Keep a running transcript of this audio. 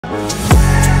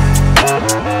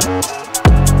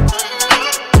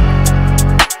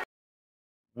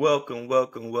Welcome,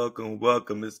 welcome, welcome,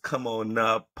 welcome. It's Come On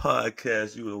Now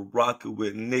podcast. You are rocking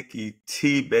with Nikki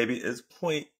T, baby. It's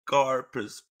point guard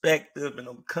perspective, and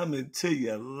I'm coming to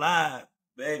you live,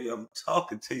 baby. I'm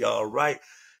talking to y'all right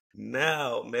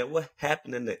now, man. What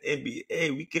happened in the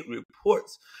NBA? We get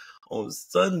reports on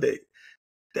Sunday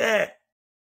that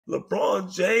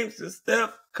LeBron James and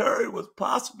Steph Curry was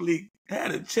possibly had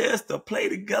a chance to play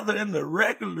together in the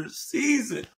regular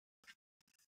season.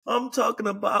 I'm talking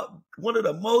about one of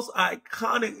the most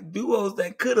iconic duos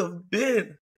that could have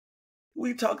been.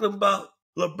 We talking about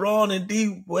LeBron and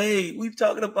D Wade. We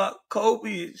talking about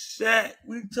Kobe and Shaq.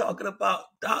 We talking about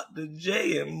Dr.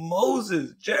 J and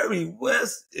Moses, Jerry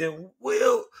West and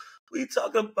Will. We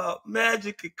talking about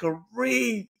Magic and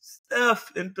Kareem,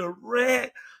 Steph and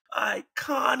Durant.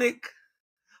 Iconic.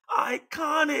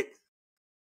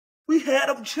 We had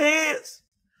a chance,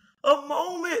 a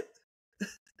moment.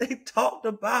 They talked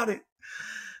about it.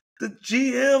 The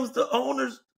GMs, the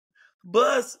owners,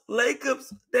 Buzz,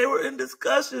 Lakers, they were in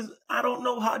discussions. I don't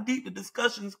know how deep the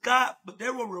discussions got, but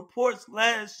there were reports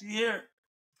last year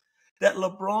that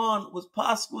LeBron was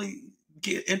possibly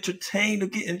getting entertained or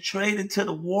getting traded to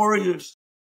the Warriors.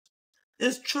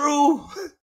 It's true.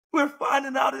 We're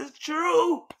finding out it's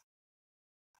true.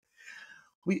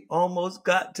 We almost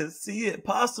got to see it.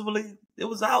 Possibly, it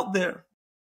was out there.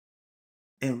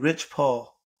 And Rich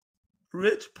Paul,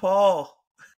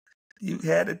 you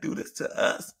had to do this to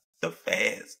us, the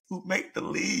fans who make the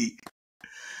league.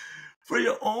 For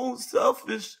your own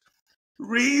selfish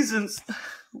reasons,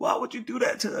 why would you do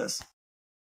that to us?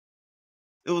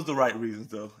 It was the right reasons,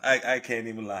 though. I can't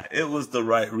even lie. It was the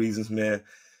right reasons, man.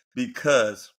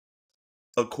 Because,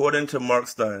 according to Mark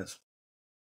Steins,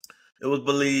 it was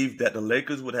believed that the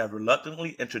Lakers would have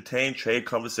reluctantly entertained trade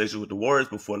conversations with the Warriors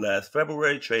before last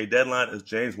February trade deadline, as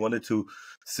James wanted to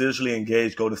seriously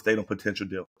engage Golden State on potential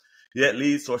deal. Yet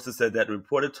lead sources said that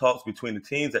reported talks between the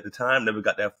teams at the time never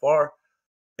got that far,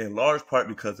 in large part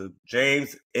because of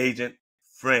James' agent,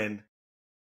 friend,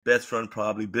 best friend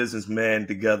probably, businessman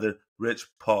together, Rich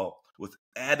Paul, was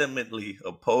adamantly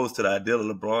opposed to the idea of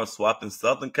LeBron swapping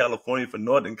Southern California for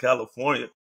Northern California.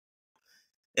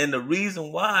 And the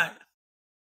reason why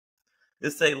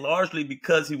is say largely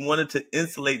because he wanted to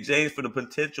insulate James for the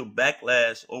potential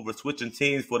backlash over switching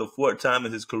teams for the fourth time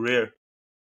in his career.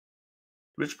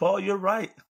 Rich Paul, you're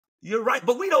right. You're right,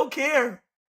 but we don't care.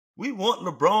 We want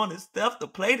LeBron and Steph to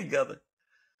play together.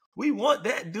 We want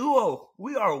that duo.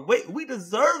 We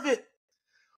deserve it.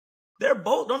 They're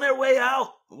both on their way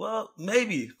out. Well,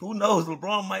 maybe. Who knows?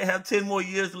 LeBron might have 10 more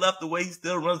years left the way he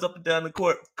still runs up and down the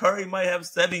court. Curry might have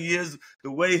 7 years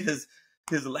the way his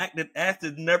lactic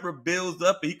acid never builds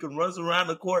up. He can run around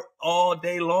the court all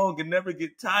day long and never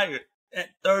get tired. At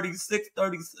 36,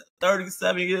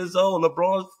 37 years old,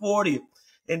 LeBron's 40.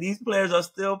 And these players are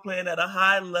still playing at a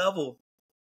high level.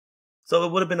 So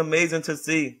it would have been amazing to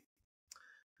see.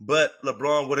 But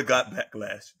LeBron would have got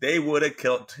backlash. They would have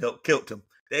killed him.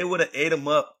 They would have ate him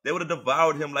up. They would have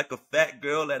devoured him like a fat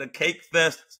girl at a cake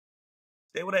fest.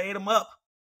 They would have ate him up.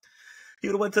 He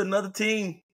would have went to another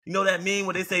team. You know that meme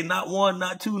where they say not one,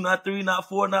 not two, not three, not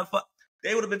four, not five?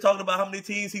 They would have been talking about how many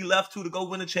teams he left to go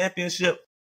win a championship.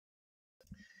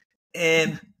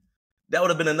 And that would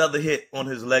have been another hit on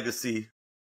his legacy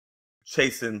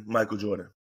chasing Michael Jordan.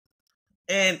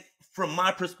 And from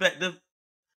my perspective,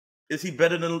 is he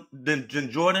better than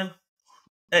Jordan?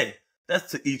 Hey,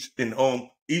 that's to each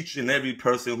and every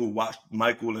person who watched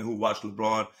Michael and who watched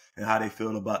LeBron and how they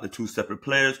feel about the two separate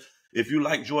players. If you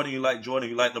like Jordan, you like Jordan.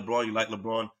 You like LeBron, you like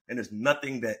LeBron. And there's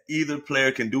nothing that either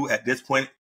player can do at this point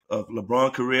of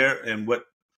LeBron's career and what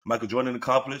Michael Jordan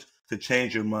accomplished to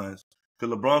change your minds.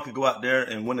 Because LeBron could go out there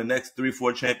and win the next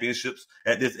 3-4 championships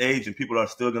at this age, and people are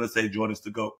still going to say Jordan's the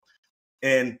GOAT.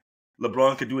 And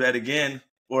LeBron could do that again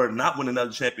or not win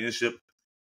another championship,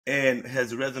 and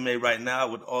has a resume right now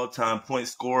with all-time point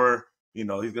scorer. You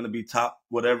know, he's going to be top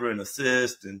whatever in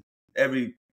assists and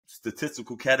every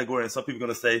statistical category. And some people are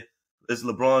going to say, it's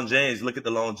LeBron James. Look at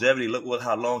the longevity. Look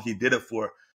how long he did it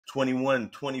for.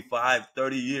 21, 25,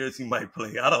 30 years he might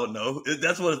play. I don't know.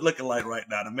 That's what it's looking like right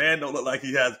now. The man don't look like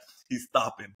he's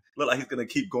stopping. Look like he's going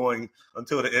to keep going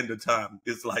until the end of time.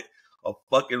 It's like a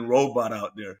fucking robot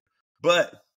out there.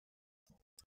 But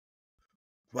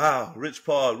wow, Rich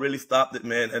Paul really stopped it,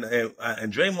 man. And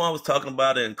Draymond was talking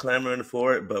about it and clamoring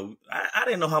for it, but I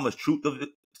didn't know how much truth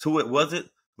to it was it.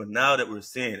 But now that we're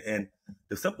seeing, and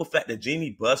the simple fact that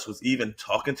Jeannie Buss was even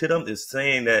talking to them is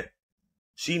saying that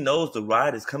she knows the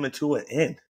ride is coming to an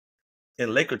end in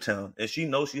Lakertown, and she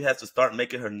knows she has to start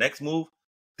making her next move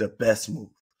the best move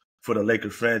for the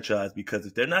Lakers franchise, because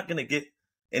if they're not going to get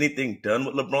anything done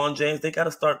with LeBron James, they got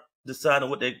to start deciding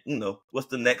what what's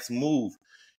the next move.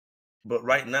 But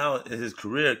right now in his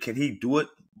career, can he do it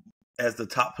as the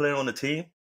top player on the team?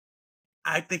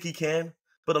 I think he can,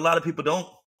 but a lot of people don't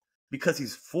because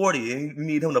he's 40 and you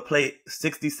need him to play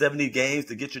 60, 70 games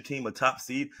to get your team a top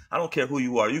seed. I don't care who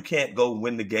you are. You can't go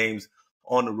win the games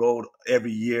on the road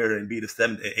every year and be the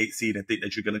 7th and 8th seed and think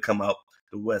that you're going to come out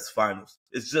the West Finals.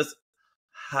 It's just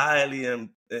highly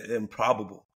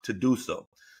improbable to do so.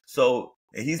 So,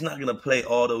 and he's not going to play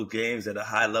all those games at a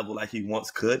high level like he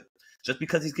once could just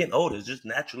because he's getting older. It just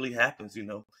naturally happens,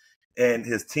 And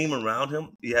his team around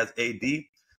him, he has AD.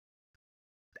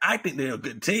 I think they're a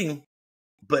good team,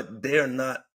 but they're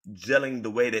not gelling the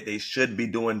way that they should be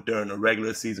doing during the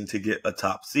regular season to get a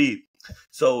top seed.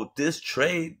 So this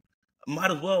trade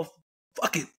might as well,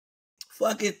 fuck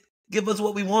it, give us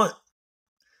what we want.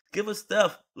 Give us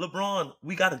Steph, LeBron.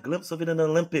 We got a glimpse of it in the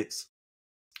Olympics.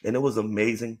 And it was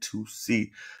amazing to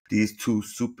see these two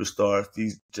superstars,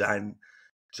 these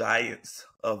giants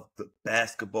of the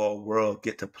basketball world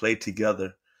get to play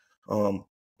together.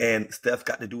 And Steph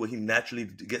got to do what he naturally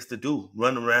gets to do,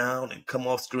 run around and come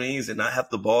off screens and not have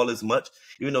the ball as much,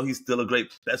 even though he's still a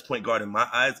great best point guard in my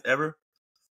eyes ever.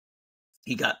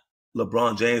 He got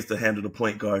LeBron James to handle the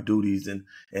point guard duties and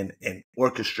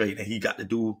orchestrate, and he got to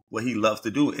do what he loves to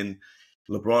do. And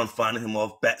LeBron finding him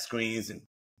off back screens and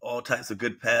all types of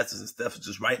good passes, and Steph is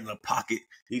just right in the pocket.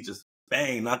 He just,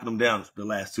 bang, knocking them down the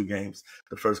last two games.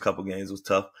 The first couple games was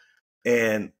tough.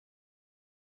 And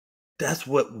that's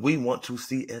what we want to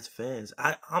see as fans.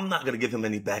 I'm not going to give him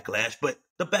any backlash, but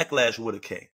the backlash would have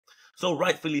came. So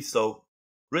rightfully so,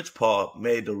 Rich Paul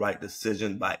made the right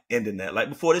decision by ending that. Like,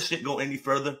 before this shit go any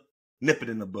further, nip it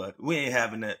in the bud. We ain't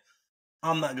having that.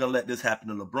 I'm not going to let this happen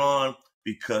to LeBron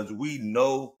because we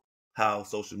know how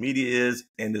social media is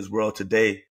in this world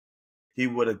today. He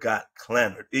would have got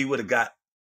clamored. He would have got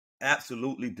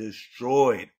absolutely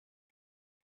destroyed.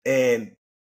 And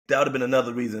that would have been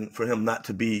another reason for him not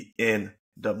to be in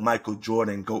the Michael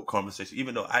Jordan GOAT conversation,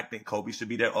 even though I think Kobe should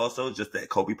be there also, just that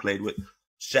Kobe played with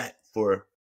Shaq for,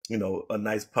 a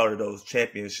nice part of those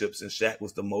championships, and Shaq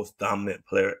was the most dominant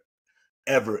player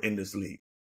ever in this league.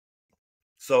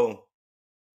 So,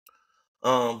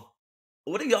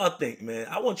 what do y'all think, man?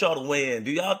 I want y'all to weigh in.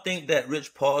 Do y'all think that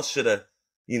Rich Paul should have,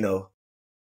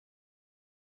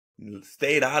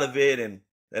 stayed out of it and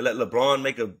let LeBron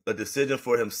make a decision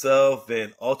for himself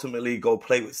and ultimately go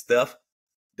play with Steph?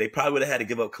 They probably would have had to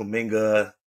give up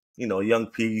Kuminga, young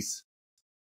piece.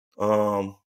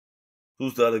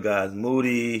 Who's the other guys?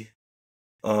 Moody,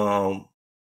 Pozinski.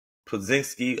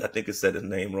 I think I said his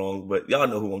name wrong, but y'all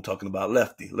know who I'm talking about.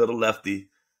 Little lefty,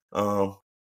 and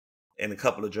a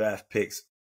couple of draft picks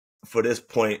for this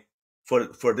point, for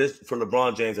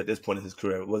LeBron James at this point in his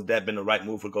career. Was that been the right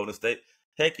move for Golden State?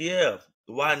 Heck yeah.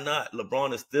 Why not?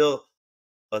 LeBron is still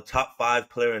a top 5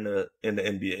 player in the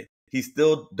NBA. He's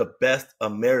still the best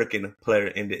American player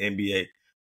in the NBA.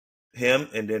 Him,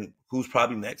 and then who's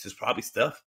probably next is probably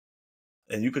Steph.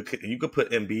 And you could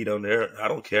put Embiid on there. I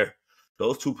don't care.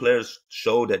 Those two players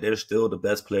show that they're still the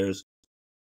best players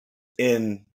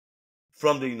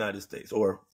from the United States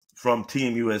or from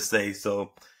Team USA.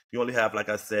 So you only have, like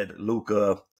I said,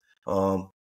 Luka, the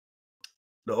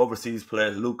overseas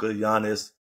players, Luka,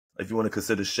 Giannis, if you want to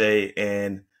consider Shea,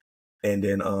 and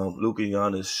then Luka,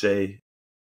 Giannis, Shea.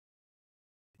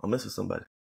 I'm missing somebody.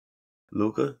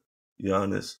 Luka,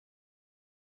 Giannis.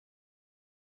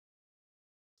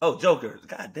 Oh, Joker.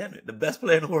 God damn it. The best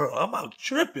player in the world. I'm out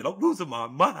tripping. I'm losing my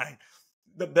mind.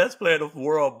 The best player in the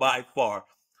world by far.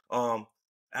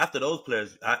 After those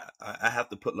players, I have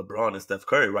to put LeBron and Steph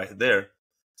Curry right there.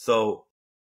 So,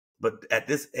 but at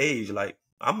this age, like,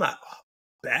 I'm not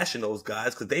bashing those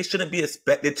guys because they shouldn't be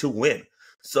expected to win.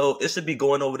 So it should be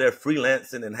going over there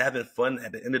freelancing and having fun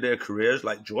at the end of their careers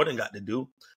like Jordan got to do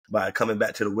by coming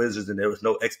back to the Wizards, and there was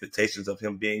no expectations of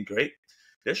him being great.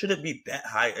 There shouldn't be that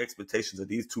high expectations of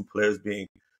these two players being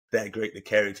that great to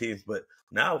carry teams. But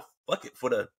now, fuck it, for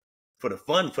the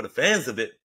fun, for the fans of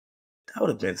it, that would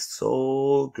have been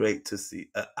so great to see.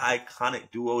 An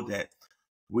iconic duo that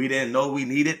we didn't know we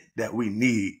needed, that we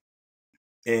need.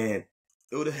 And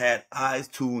it would have had eyes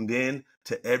tuned in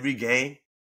to every game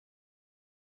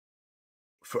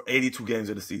for 82 games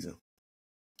of the season.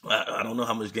 I don't know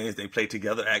how much games they played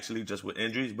together, actually, just with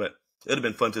injuries, but it would have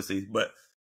been fun to see. But,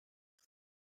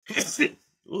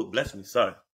 ooh, bless me,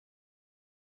 sorry.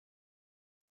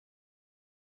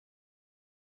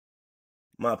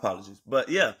 My apologies. But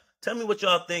yeah, tell me what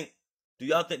y'all think. Do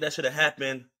y'all think that should have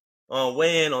happened?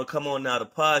 Weigh in on Come On Now, the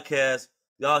podcast.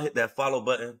 Y'all hit that follow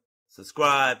button,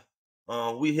 subscribe.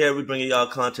 We here, we bringing y'all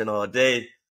content all day.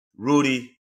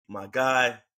 Rudy, my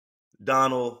guy,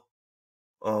 Donald,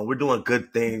 We're doing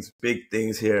good things, big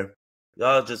things here.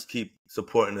 Y'all just keep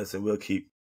supporting us, and we'll keep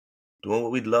doing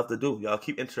what we'd love to do. Y'all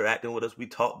keep interacting with us. We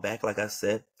talk back, like I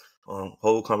said.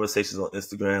 Whole conversations on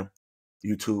Instagram,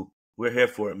 YouTube. We're here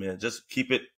for it, man. Just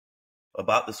keep it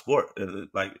about the sport.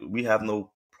 Like, we have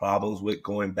no problems with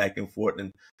going back and forth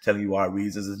and telling you our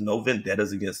reasons. There's no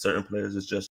vendettas against certain players. It's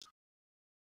just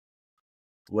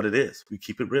what it is. We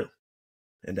keep it real,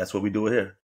 and that's what we do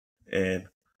here. And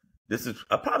this is,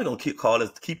 I'm probably gonna call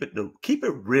this keep it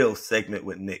real segment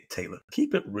with Nick Taylor.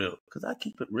 Keep it real, because I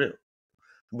keep it real.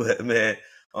 But man,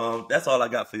 that's all I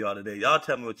got for y'all today. Y'all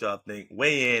tell me what y'all think.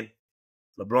 Weigh in.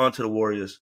 LeBron to the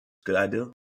Warriors. Good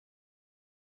idea?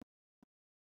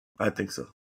 I think so.